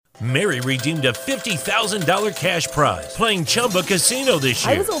Mary redeemed a $50,000 cash prize playing Chumba Casino this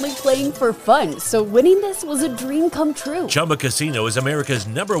year. I was only playing for fun, so winning this was a dream come true. Chumba Casino is America's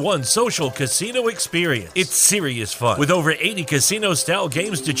 #1 social casino experience. It's serious fun. With over 80 casino-style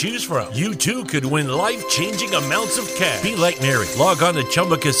games to choose from, you too could win life-changing amounts of cash. Be like Mary. Log on to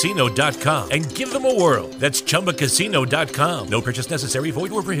ChumbaCasino.com and give them a whirl. That's ChumbaCasino.com. No purchase necessary.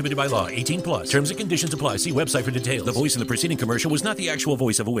 Void where prohibited by law. 18+. Terms and conditions apply. See website for details. The voice in the preceding commercial was not the actual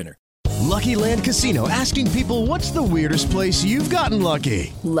voice of a winner. Lucky Land Casino, asking people, what's the weirdest place you've gotten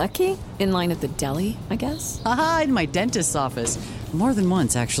lucky? Lucky? In line at the deli, I guess? Aha, in my dentist's office. More than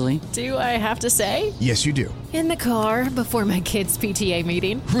once, actually. Do I have to say? Yes, you do. In the car before my kids' PTA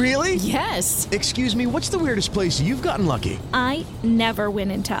meeting. Really? Yes. Excuse me, what's the weirdest place you've gotten lucky? I never win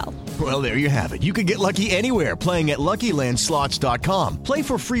and tell. Well, there you have it. You can get lucky anywhere, playing at LuckyLandSlots.com. Play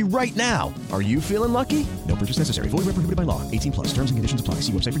for free right now. Are you feeling lucky? No purchase necessary. Void where prohibited by law. 18+. Terms and conditions apply.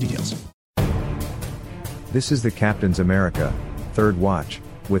 See website for details. This is the Captain's America, Third Watch,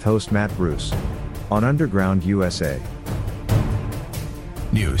 with host Matt Bruce. On Underground USA.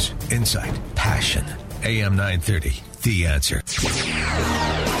 News, insight, passion. AM 930, The Answer.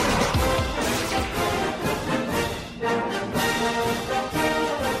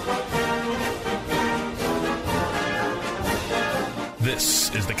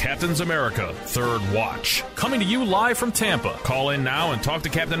 This is the Captain's America Third Watch, coming to you live from Tampa. Call in now and talk to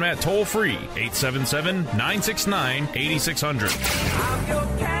Captain Matt toll-free, 877-969-8600. I'm your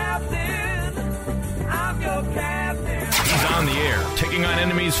captain. I'm your captain. He's on the air, taking on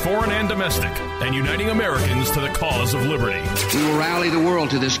enemies foreign and domestic, and uniting Americans to the cause of liberty. We will rally the world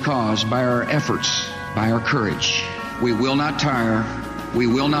to this cause by our efforts, by our courage. We will not tire, we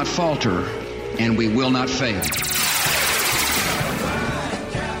will not falter, and we will not fail.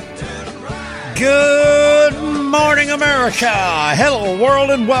 Good morning, America. Hello,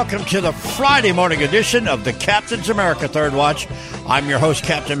 world, and welcome to the Friday morning edition of the Captain's America Third Watch. I'm your host,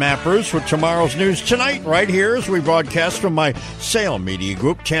 Captain Matt Bruce, with tomorrow's news tonight, right here as we broadcast from my Salem Media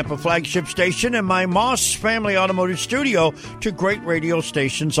Group Tampa flagship station and my Moss Family Automotive Studio to great radio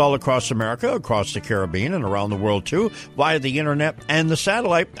stations all across America, across the Caribbean, and around the world, too, via the internet and the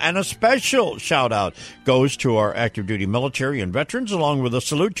satellite. And a special shout-out goes to our active duty military and veterans, along with a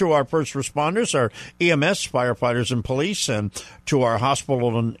salute to our first responders, our EMS, firefighters, and police, and to our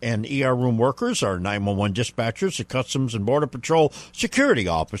hospital and ER room workers, our 911 dispatchers, the Customs and Border Patrol security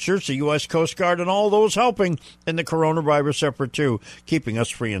officers, the U.S. Coast Guard, and all those helping in the coronavirus effort, too, keeping us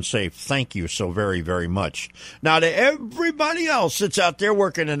free and safe. Thank you so very, very much. Now, to everybody else that's out there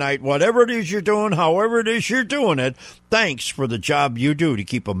working tonight, whatever it is you're doing, however it is you're doing it, thanks for the job you do to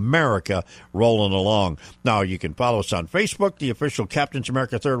keep America rolling along. Now, you can follow us on Facebook, the official Captain's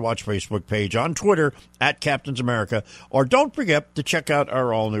America Third Watch Facebook page, on Twitter, at Captain's America, or don't forget to check out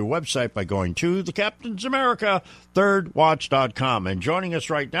our all-new website by going to the Captain's America thirdwatch.com. And joining us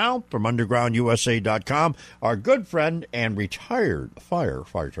right now from undergroundusa.com, our good friend and retired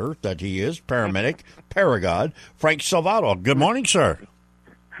firefighter that he is, paramedic, Paragod, Frank Salvato. Good morning, sir.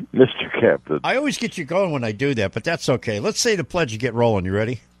 Mr. Captain. I always get you going when I do that, but that's okay. Let's say the pledge and get rolling. You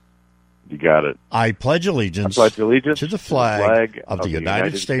ready? You got it. I pledge allegiance to the flag of the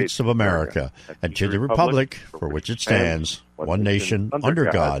United States of America and to the republic for which it stands, one nation, under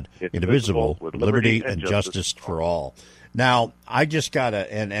God, indivisible, with liberty and justice for all. Now, I just got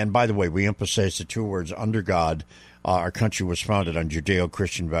to, and by the way, we emphasize the two words, under God. Our country was founded on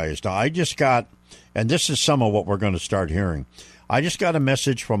Judeo-Christian values. Now, I just got, and this is some of what we're going to start hearing, I just got a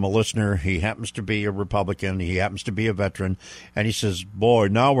message from a listener. He happens to be a Republican. He happens to be a veteran. And he says, boy,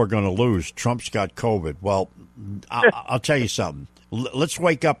 now we're going to lose. Trump's got COVID. Well, I'll tell you something. Let's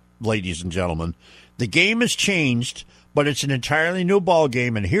wake up, ladies and gentlemen. The game has changed, but it's an entirely new ball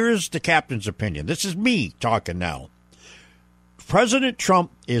game. And here's the captain's opinion. This is me talking now. President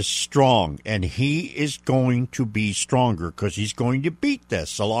Trump is strong, and he is going to be stronger because he's going to beat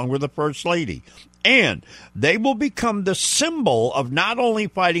this along with the First Lady. And they will become the symbol of not only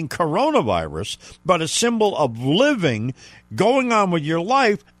fighting coronavirus, but a symbol of living, going on with your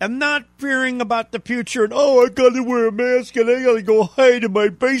life, and not fearing about the future. And, I got to wear a mask, and I got to go hide in my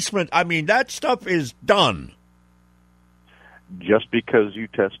basement. I mean, that stuff is done. Just because you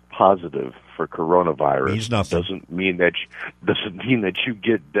test positive for coronavirus doesn't mean that you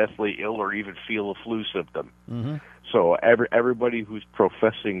get deathly ill or even feel a flu symptom. Mm-hmm. So everybody who's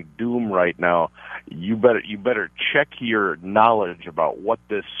professing doom right now, you better check your knowledge about what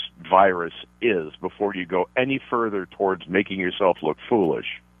this virus is before you go any further towards making yourself look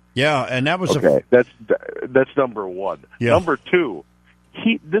foolish. Yeah, and that was okay. That's number one. Yeah. Number two,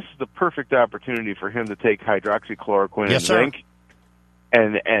 this is the perfect opportunity for him to take hydroxychloroquine and zinc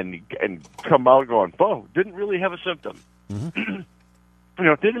and come out going, "Oh, didn't really have a symptom." Mm-hmm.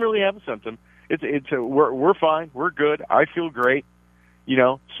 Didn't really have a symptom. We're fine. We're good. I feel great.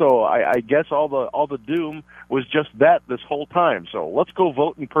 So I guess all the doom was just that this whole time. So let's go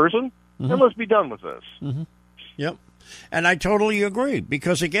vote in person and let's be done with this. Mm-hmm. Yep. And I totally agree,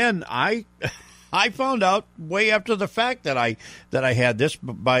 because again, I found out way after the fact that I had this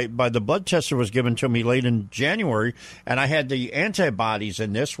by the blood test that was given to me late in January, and I had the antibodies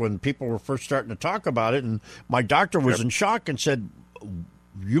in this when people were first starting to talk about it, and my doctor was in shock and said,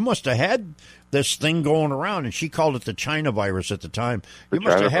 "You must have had this thing going around," and she called it the China virus at the time.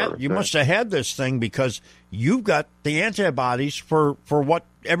 You must have had this thing because you've got the antibodies for what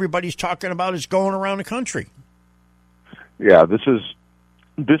everybody's talking about is going around the country. Yeah, this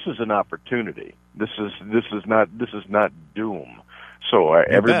is an opportunity. This is not doom. So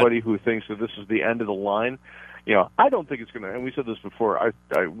everybody who thinks that this is the end of the line, I don't think it's going to. And we said this before.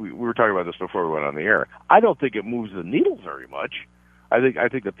 We were talking about this before we went on the air. I don't think it moves the needle very much. I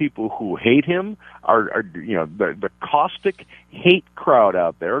think the people who hate him are the caustic hate crowd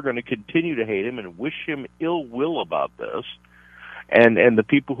out there are going to continue to hate him and wish him ill will about this. And the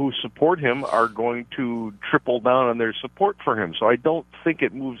people who support him are going to triple down on their support for him. So I don't think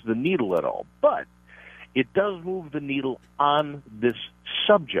it moves the needle at all. But it does move the needle on this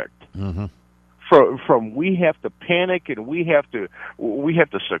subject. Mm-hmm. From we have to panic and we have to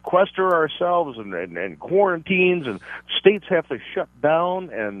sequester ourselves and quarantines, and states have to shut down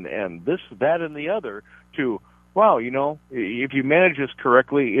and this, that, and the other, to, wow, if you manage this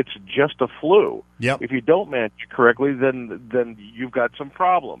correctly, it's just a flu. Yep. If you don't manage it correctly, then you've got some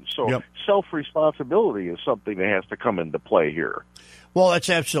problems. So self-responsibility is something that has to come into play here. Well, that's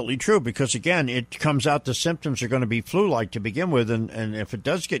absolutely true, because, again, it comes out the symptoms are going to be flu-like to begin with, and if it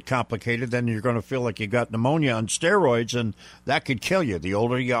does get complicated, then you're going to feel like you got pneumonia on steroids, and that could kill you. The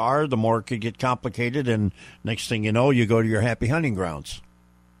older you are, the more it could get complicated, and next thing you know, you go to your happy hunting grounds.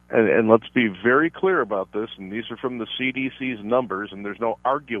 And let's be very clear about this, and these are from the CDC's numbers, and there's no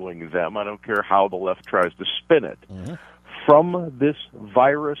arguing them. I don't care how the left tries to spin it. Mm-hmm. From this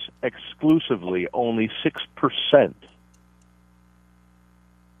virus exclusively, only 6%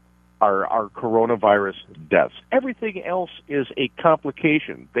 are coronavirus deaths. Everything else is a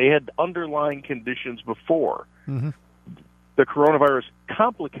complication. They had underlying conditions before. Mm-hmm. The coronavirus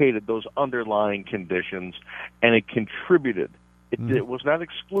complicated those underlying conditions, and it contributed. It was not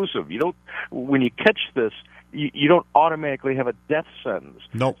exclusive. When you catch this, you don't automatically have a death sentence.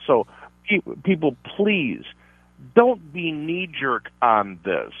 Nope. So people, please, don't be knee-jerk on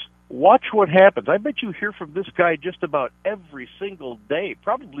this. Watch what happens. I bet you hear from this guy just about every single day,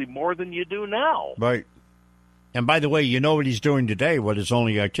 probably more than you do now. Right. And by the way, you know what he's doing today, what his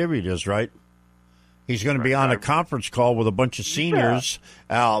only activity is, right? He's going to be on a conference call with a bunch of seniors,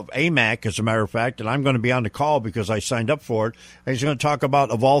 AMAC, as a matter of fact, and I'm going to be on the call because I signed up for it. And he's going to talk about,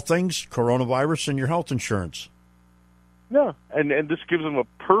 of all things, coronavirus and your health insurance. Yeah, and this gives him a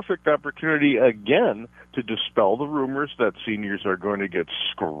perfect opportunity, again, to dispel the rumors that seniors are going to get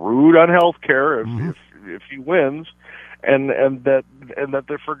screwed on health care if he wins, and that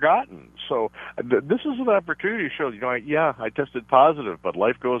they're forgotten. So this is an opportunity to show, I tested positive, but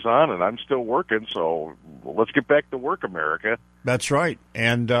life goes on, and I'm still working, so let's get back to work, America. That's right.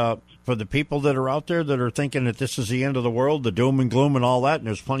 And for the people that are out there that are thinking that this is the end of the world, the doom and gloom and all that, and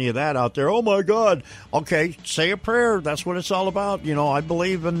there's plenty of that out there, oh, my God. Okay, say a prayer. That's what it's all about. I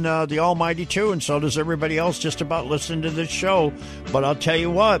believe in the Almighty, too, and so does everybody else just about listening to this show. But I'll tell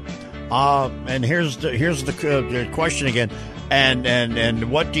you what, and here's the question again. And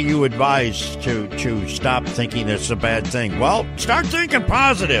what do you advise to stop thinking it's a bad thing? Well, start thinking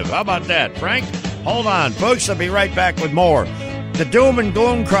positive. How about that, Frank? Hold on, folks. I'll be right back with more. The doom and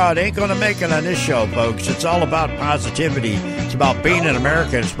gloom crowd ain't going to make it on this show, folks. It's all about positivity. It's about being an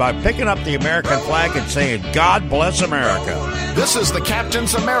American. It's about picking up the American flag and saying, God bless America. This is the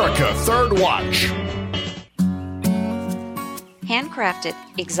Captain's America Third Watch. Handcrafted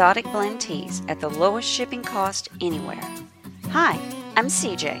exotic blend teas at the lowest shipping cost anywhere. Hi, I'm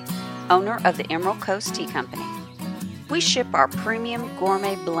CJ, owner of the Emerald Coast Tea Company. We ship our premium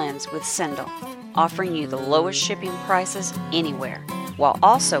gourmet blends with Sendle, offering you the lowest shipping prices anywhere, while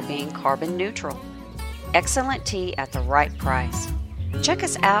also being carbon neutral. Excellent tea at the right price. Check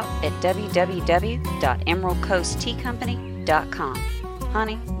us out at www.emeraldcoastteacompany.com.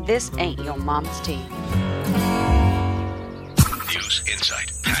 Honey, this ain't your mama's tea. News,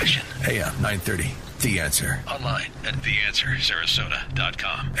 insight, passion. AM 930. The Answer. Online at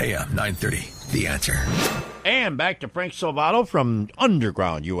theanswersarasota.com. AM 930. The Answer. And back to Frank Salvato from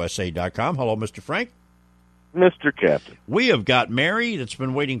UndergroundUSA.com. Hello, Mr. Frank. Mr. Captain. We have got Mary that's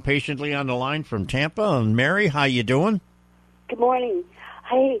been waiting patiently on the line from Tampa. And Mary, how you doing? Good morning.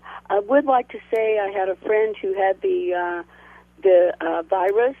 Hey, I would like to say I had a friend who had the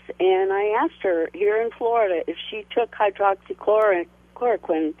virus, and I asked her here in Florida if she took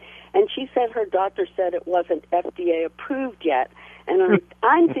hydroxychloroquine, and she said her doctor said it wasn't FDA approved yet. And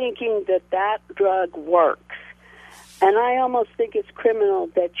I'm thinking that drug works. And I almost think it's criminal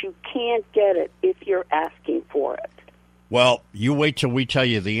that you can't get it if you're asking for it. Well, you wait till we tell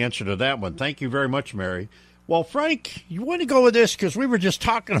you the answer to that one. Thank you very much, Mary. Well, Frank, you want to go with this because we were just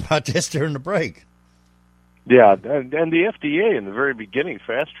talking about this during the break. Yeah, and the FDA in the very beginning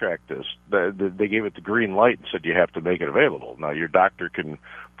fast-tracked this. They gave it the green light and said you have to make it available. Now, your doctor can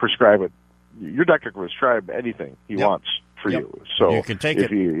prescribe it. Your doctor can prescribe anything he wants for you. So you can take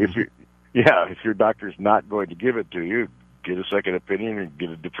if your doctor's not going to give it to you, get a second opinion and get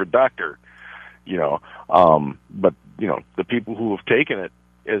a different doctor. But the people who have taken it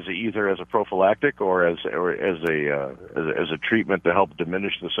as either as a prophylactic or as a treatment to help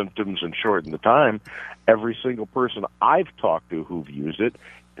diminish the symptoms and shorten the time, every single person I've talked to who've used it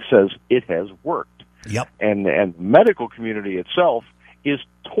says it has worked. Yep. And medical community itself is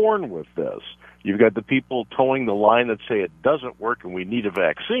torn with this. You've got the people towing the line that say it doesn't work and we need a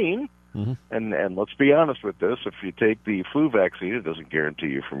vaccine. Mm-hmm. And let's be honest with this: if you take the flu vaccine, it doesn't guarantee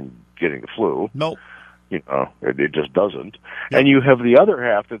you from getting the flu. Nope. It just doesn't. Yep. And you have the other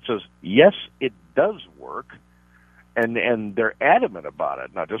half that says, yes, it does work, and they're adamant about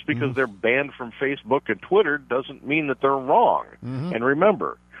it. Now, just because they're banned from Facebook and Twitter doesn't mean that they're wrong. Mm-hmm. And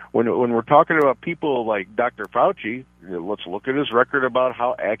remember, when we're talking about people like Dr. Fauci, let's look at his record about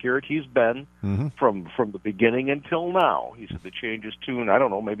how accurate he's been from the beginning until now. He said the changes tuned, I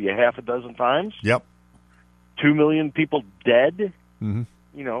don't know, maybe a half a dozen times. Yep. 2 million people dead. Mm-hmm.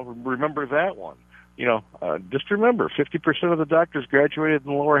 Remember that one. Just remember, 50% of the doctors graduated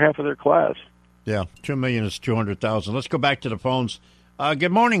in the lower half of their class. Yeah, 2 million is 200,000. Let's go back to the phones.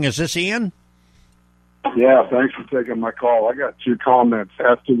 Good morning. Is this Ian? Yeah, thanks for taking my call. I got two comments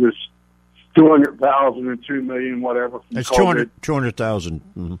after this 200,000 and 2 million, whatever. It's 200,000.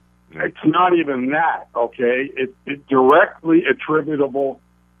 Mm-hmm. It's not even that, okay? It's directly attributable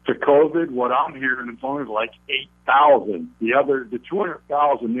to COVID. What I'm hearing is only like 8,000. The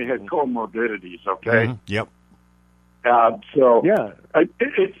 200,000, they had comorbidities, okay? Mm-hmm. Yep. So yeah,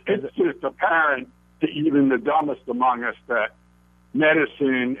 it's just apparent to even the dumbest among us that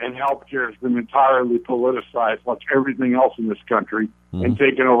medicine and healthcare has been entirely politicized, like everything else in this country, and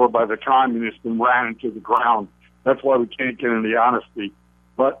taken over by the communists and ran into the ground. That's why we can't get any honesty.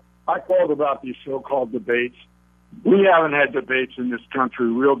 But I called about these so-called debates. We haven't had debates in this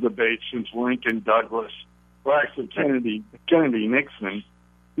country, real debates, since Lincoln, Douglas, or actually Kennedy, Nixon.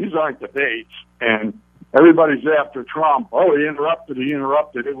 These aren't debates, and everybody's after Trump. Oh, he interrupted.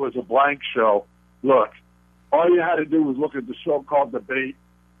 It was a blank show. Look, all you had to do was look at the so-called debate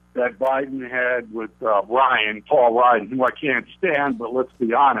that Biden had with Paul Ryan, who I can't stand, but let's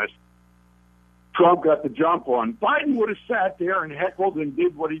be honest. Trump got the jump on. Biden would have sat there and heckled and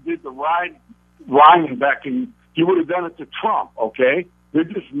did what he did to Ryan back in. He would have done it to Trump, okay? They're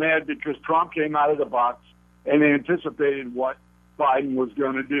just mad because Trump came out of the box and they anticipated what Biden was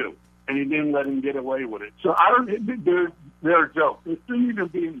going to do, and he didn't let him get away with it. So they're a joke. There shouldn't even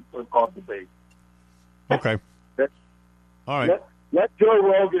be any so-called debate. Okay. All right. Let Joe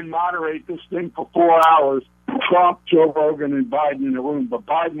Rogan moderate this thing for 4 hours. Trump, Joe Rogan, and Biden in the room, but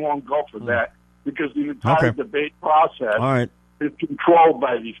Biden won't go for that because the entire debate process is controlled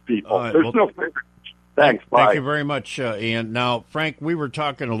by these people. There's no favorites. Thanks. Bye. Thank you very much, Ian. Now, Frank, we were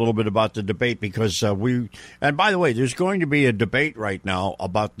talking a little bit about the debate because and by the way, there's going to be a debate right now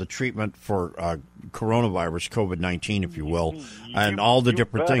about the treatment for coronavirus, COVID-19, if you will, and all the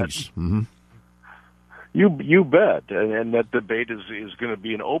different things. Mm-hmm. You bet, and that debate is going to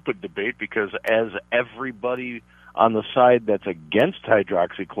be an open debate because as everybody on the side that's against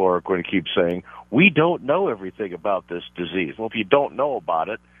hydroxychloroquine keeps saying, we don't know everything about this disease. Well, if you don't know about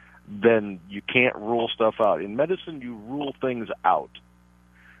it, then you can't rule stuff out. In medicine, you rule things out.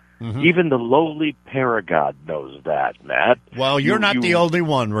 Mm-hmm. Even the lowly Paragod knows that, Matt. Well, you're not the only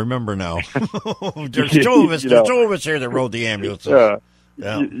one, remember now. There's two of us. There's two of us here that rode the ambulances.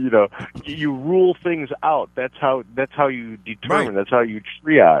 Yeah. You rule things out. That's how you determine. Right. That's how you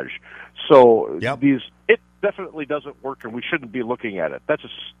triage. So it definitely doesn't work, and we shouldn't be looking at it. That's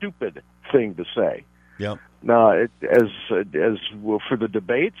a stupid thing to say. Yep. Now, as for the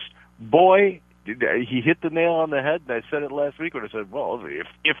debates, boy, he hit the nail on the head. And I said it last week when I said, "Well,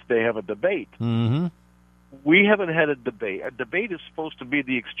 if they have a debate." Mm-hmm. We haven't had a debate. A debate is supposed to be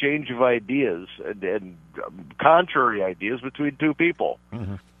the exchange of ideas and contrary ideas between two people.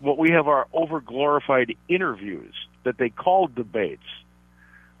 Mm-hmm. What we have are over-glorified interviews that they call debates.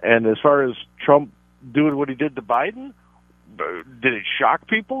 And as far as Trump doing what he did to Biden, did it shock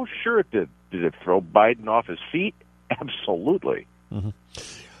people? Sure it did. Did it throw Biden off his feet? Absolutely. Mm-hmm.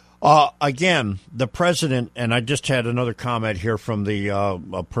 Again, the president, and I just had another comment here from the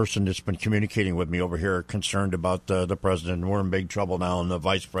a person that's been communicating with me over here, concerned about the president. We're in big trouble now, and the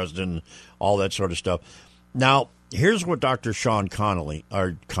vice president, all that sort of stuff. Now, here's what Dr. Sean Conley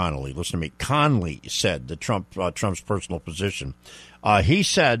said, Trump's personal position. He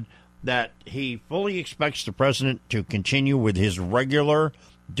said that he fully expects the president to continue with his regular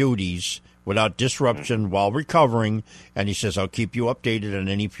duties without disruption while recovering, and he says, I'll keep you updated on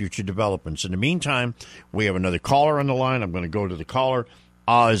any future developments. In the meantime, we have another caller on the line. I'm going to go to the caller.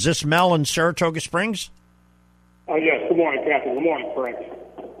 Is this Mel in Saratoga Springs? Yes. Good morning, Captain. Good morning, Frank.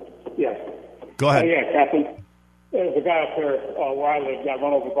 Yes. Go ahead. Yeah, Captain. There's a guy up there where I live got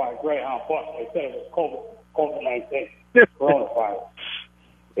run over by a Greyhound bus. They said it was COVID-19, coronavirus.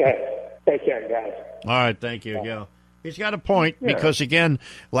 Yeah. Take care, guys. All right. Thank you. Yeah. He's got a point because, again,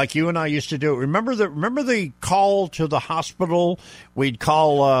 like you and I used to do. Remember the call to the hospital? We'd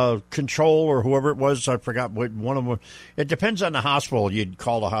call control or whoever it was. I forgot what one of them. It depends on the hospital. You'd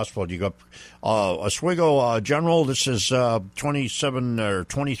call the hospital. You go, Oswego General. This is 27 or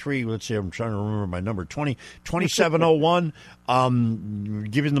 23. Let's see. I'm trying to remember my number. 2701.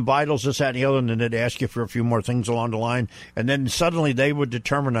 Giving the vitals, this, that, and the other, and then they'd ask you for a few more things along the line, and then suddenly they would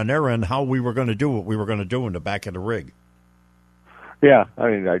determine on their end how we were going to do what we were going to do in the back of the rig. Yeah, I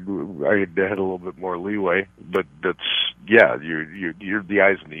mean, I had a little bit more leeway, but you're the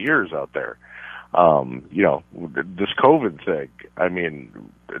eyes and the ears out there. This COVID thing. I mean,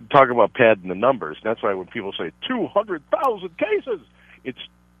 talk about padding the numbers. That's why when people say 200,000 cases, it's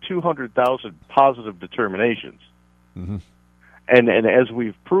 200,000 positive determinations. Mm-hmm. And as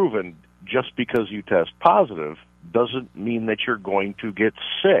we've proven, just because you test positive doesn't mean that you're going to get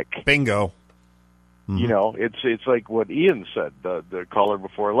sick. Bingo. Mm-hmm. It's like what Ian said, the caller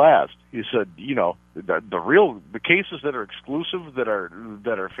before last. He said, the cases that are exclusive that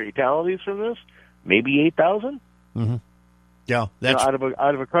are fatalities from this, maybe 8,000. Mm-hmm. Yeah, that's out of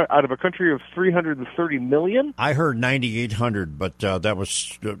a country of 330 million. I heard 9,800, but that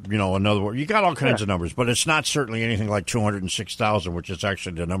was another word. You got all kinds of numbers, but it's not certainly anything like 206,000, which is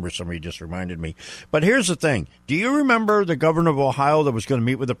actually the number somebody just reminded me. But here's the thing: do you remember the governor of Ohio that was going to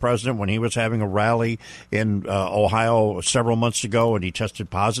meet with the president when he was having a rally in Ohio several months ago, and he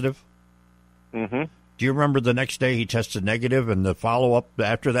tested positive? Mm-hmm. Do you remember the next day he tested negative, and the follow-up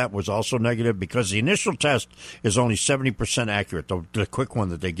after that was also negative? Because the initial test is only 70% accurate, the quick one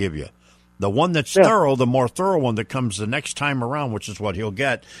that they give you. The one that's thorough, the more thorough one that comes the next time around, which is what he'll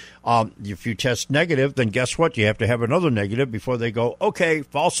get. If you test negative, then guess what? You have to have another negative before they go, okay,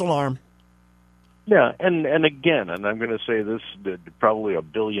 false alarm. Yeah, and again, and I'm going to say this probably a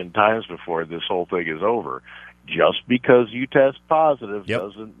billion times before this whole thing is over, just because you test positive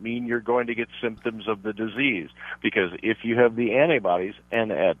doesn't mean you're going to get symptoms of the disease. Because if you have the antibodies,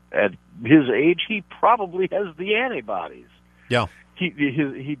 and at his age, he probably has the antibodies. Yeah.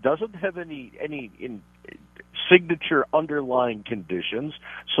 He doesn't have any signature underlying conditions,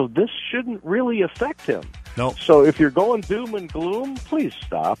 so this shouldn't really affect him. No. So if you're going doom and gloom, please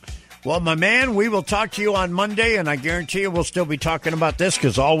stop. Well, my man, we will talk to you on Monday, and I guarantee you we'll still be talking about this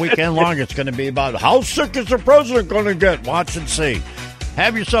because all weekend long it's going to be about how sick is the president going to get. Watch and see.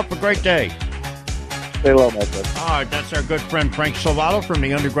 Have yourself a great day. Stay low, my friend. All right, that's our good friend Frank Salvato from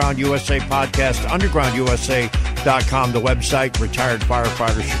the Underground USA podcast, undergroundusa.com, the website, retired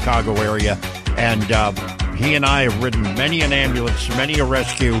firefighter, Chicago area. And he and I have ridden many an ambulance, many a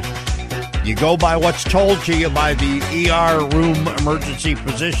rescue. You go by what's told to you by the ER room emergency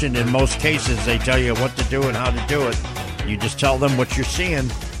physician. In most cases, they tell you what to do and how to do it. You just tell them what you're seeing.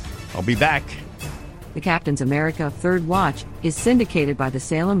 I'll be back. The Captain's America Third Watch is syndicated by the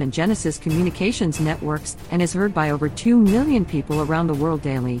Salem and Genesis Communications Networks and is heard by over 2 million people around the world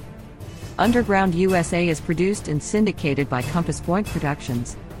daily. Underground USA is produced and syndicated by Compass Point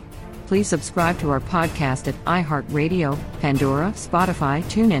Productions. Please subscribe to our podcast at iHeartRadio, Pandora, Spotify,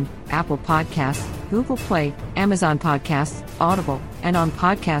 TuneIn, Apple Podcasts, Google Play, Amazon Podcasts, Audible, and on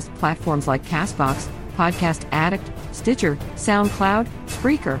podcast platforms like CastBox, Podcast Addict, Stitcher, SoundCloud,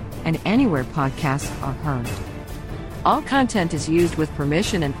 Spreaker, and anywhere podcasts are heard. All content is used with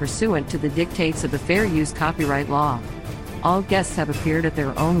permission and pursuant to the dictates of the Fair Use Copyright Law. All guests have appeared at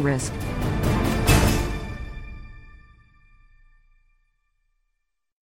their own risk.